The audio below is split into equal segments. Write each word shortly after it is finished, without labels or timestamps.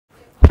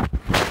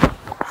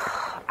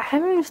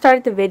haven't even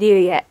started the video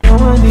yet.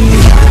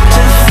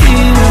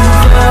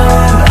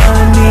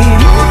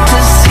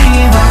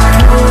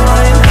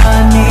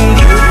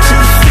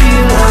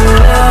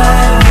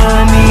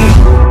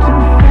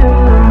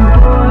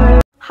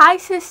 Hi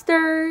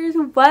sisters,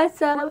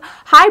 what's up?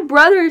 Hi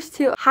brothers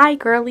too. Hi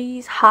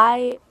girlies,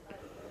 hi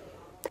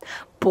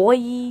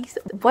boys,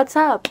 what's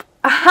up?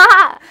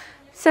 Aha!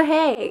 So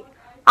hey,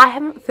 I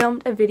haven't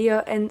filmed a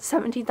video in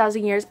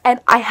 17,000 years and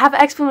I have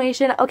an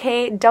explanation,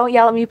 okay? Don't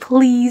yell at me,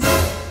 please.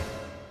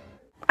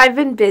 I've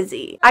been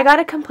busy. I got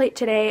a complaint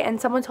today and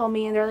someone told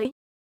me and they're like,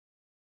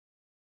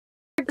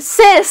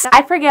 sis,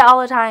 I forget all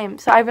the time,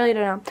 so I really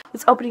don't know.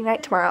 It's opening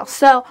night tomorrow,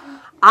 so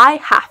I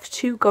have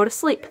to go to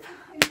sleep.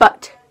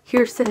 But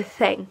here's the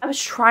thing. I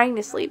was trying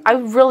to sleep. I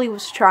really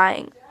was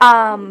trying.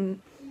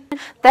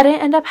 That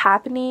didn't end up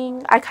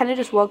happening. I kind of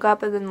just woke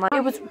up and then like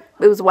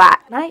it was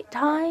whack.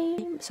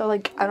 Nighttime. So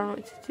like I don't know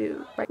what to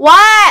do. Right.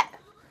 What?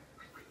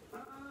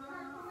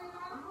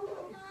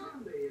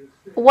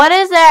 What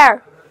is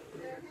there?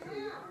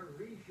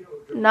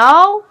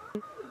 No?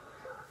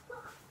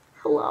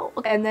 Hello.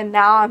 And then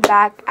now I'm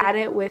back at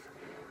it with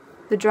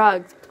the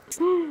drugs.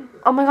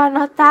 Oh my god,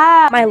 not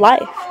that. My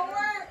life.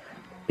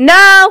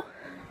 No!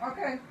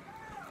 Okay.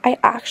 I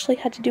actually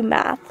had to do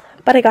math,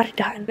 but I got it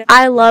done.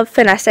 I love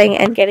finessing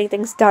and getting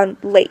things done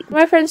late.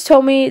 My friends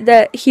told me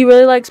that he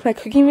really likes my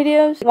cooking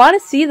videos. Want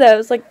to see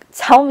those? Like,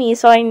 tell me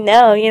so I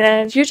know, you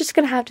know? You're just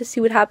gonna have to see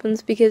what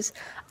happens because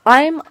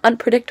I'm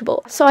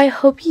unpredictable. So I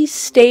hope you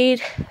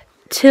stayed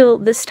till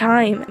this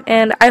time,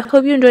 and I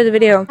hope you enjoyed the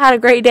video. I had a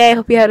great day. I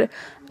hope you had a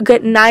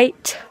good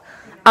night.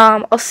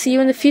 I'll see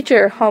you in the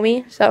future,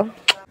 homie. So.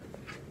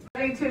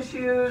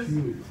 Tissues.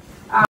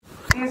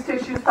 These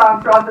tissues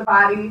found throughout the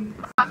body,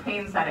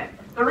 pain setting.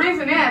 The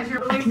reason is you're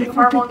releasing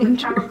hormones and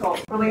chemicals.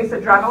 Release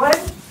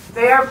adrenaline.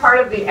 They are part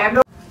of the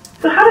endo.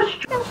 So how does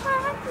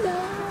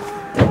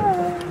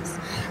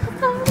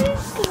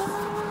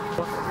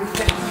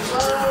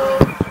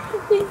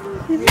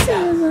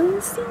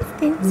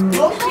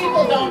most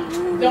people don't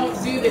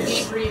do the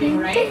deep breathing,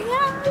 right?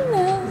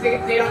 They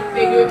do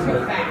it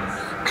too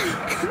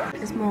fast.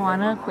 Is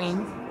Moana a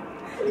queen?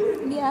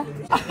 Yeah.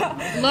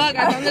 Look,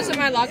 I found this in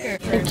my locker.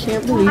 I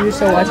can't believe you're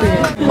still watching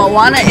it.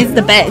 Moana is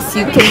the best.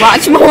 You can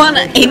watch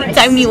Moana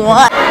anytime you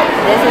want.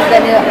 This is the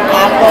new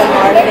Apple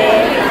Market.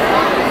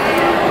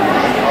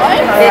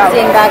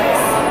 15 bucks.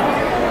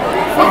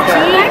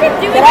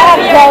 Get out,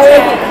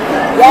 Chloe.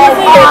 Yes,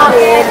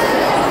 kid.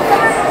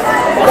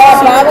 Is that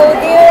a bottle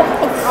with you?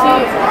 It's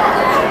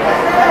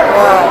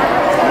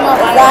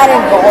not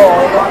in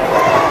gold.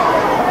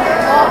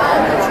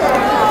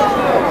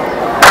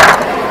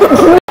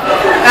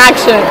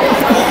 Action.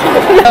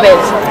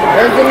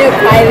 There's the new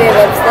Kylie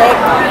lipstick.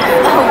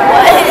 Oh,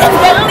 what?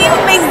 That don't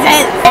even make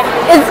sense.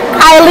 It's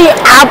Kylie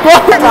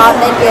Apple. Oh,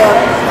 thank you.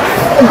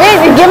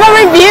 Baby, give a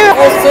review.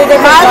 There's two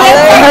different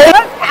colors.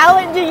 What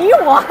palette do you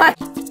want?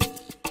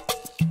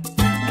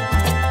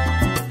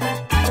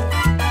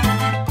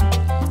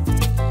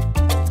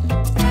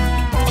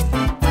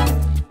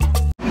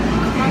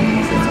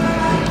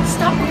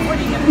 Stop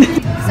recording him.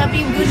 Stop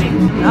being bougie.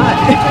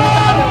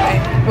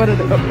 What are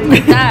they?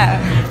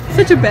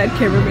 Such a bad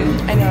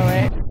cameraman. I know,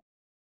 right?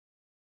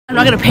 I'm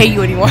not gonna pay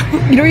you anymore.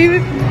 You don't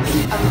even.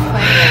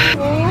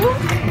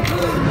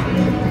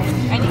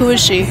 Who is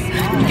she?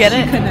 You get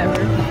it? Could never.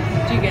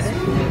 Do you get it?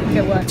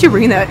 Get what? Did you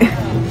bring that?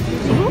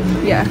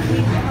 Yeah.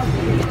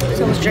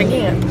 Someone's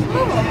drinking it.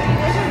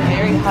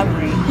 Very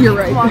hungry. You're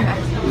right. Come on,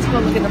 let's go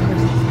look at the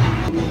person.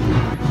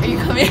 Are you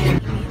coming?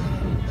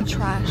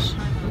 Trash.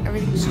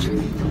 Everything's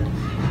trash.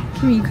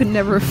 Kimmy, you could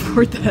never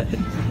afford that.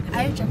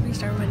 I have Jeffree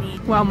Star money.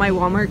 Wow, my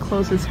Walmart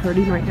clothes is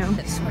hurting right now.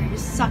 I swear you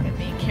suck at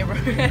being camera.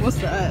 What's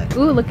that?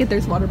 Ooh, look at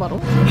there's water bottle.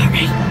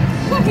 Alright.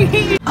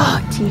 Oh,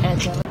 tea.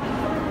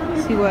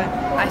 See what?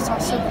 I saw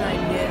something I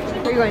did.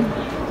 Where are you going?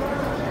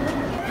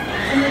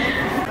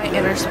 My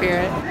inner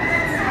spirit.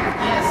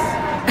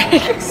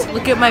 Yes.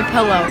 Look at my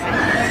pillow.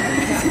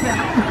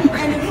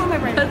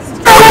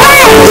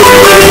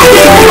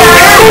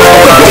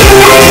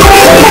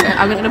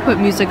 I'm gonna put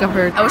music of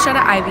her. I wish I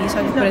had an IV so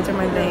I could put it through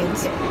my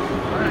veins.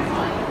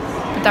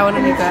 But that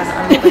wouldn't be good.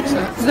 I don't think so.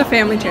 This is a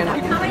family channel.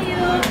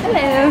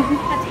 Hello.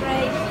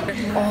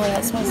 Oh,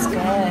 that smells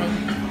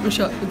good.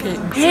 Michelle, okay.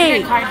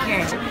 Hey. Card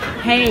here.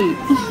 Hey.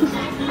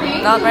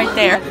 Not right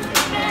there.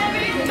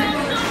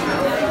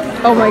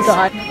 Oh my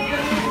god.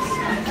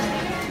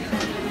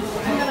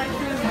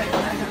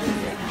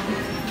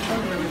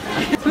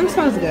 Food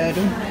smells good.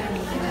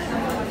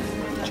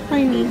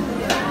 Try me.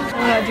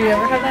 Do you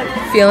ever have that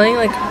feeling,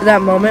 like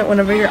that moment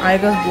whenever your eye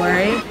goes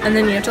blurry and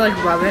then you have to like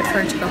rub it for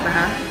it to go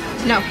back?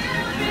 No.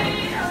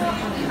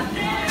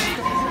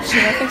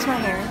 Should I fix my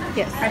hair?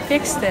 Yes. I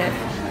fixed it.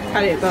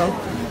 How did it go?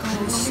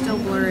 It's still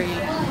blurry.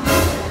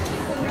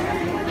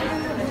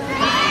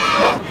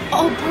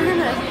 Oh, burn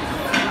it.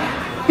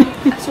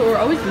 So we're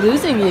always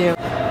losing you.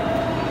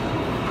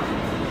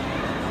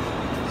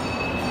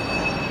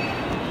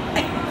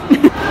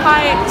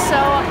 Hi, so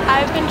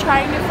I've been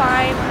trying to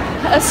find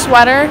a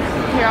sweater.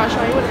 Here, I'll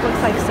show you what it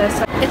looks like,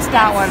 sis. It's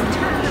that one.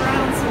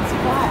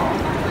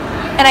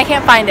 and I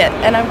can't find it,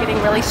 and I'm getting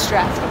really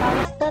stressed about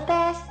it. The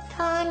best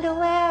time to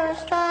wear a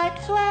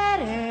striped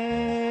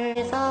sweater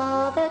is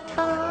all the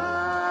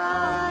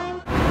time.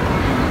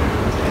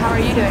 How are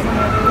you doing?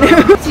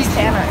 He's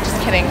Tanner. Just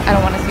kidding. I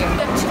don't want to see him.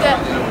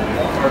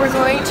 We're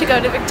going to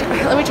go to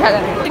Victoria. Let me try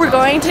that. We're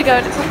going to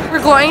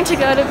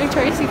go to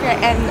Victoria's Secret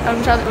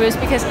and Charlotte Russe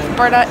because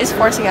Berta is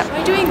forcing it. Am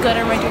I doing good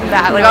or am I doing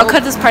bad? Like, I'll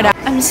cut this part out.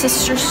 I'm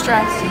sister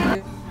stressed.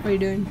 What are you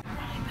doing?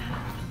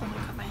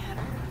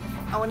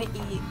 I want to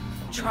eat.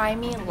 Try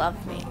me,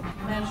 love me. No,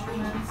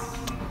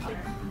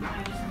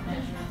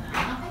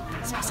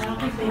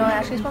 it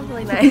actually smells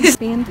really nice.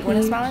 Do you want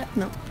to smell it?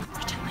 No.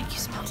 Pretend like you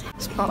smelled it.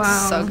 It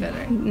smells so good,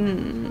 right?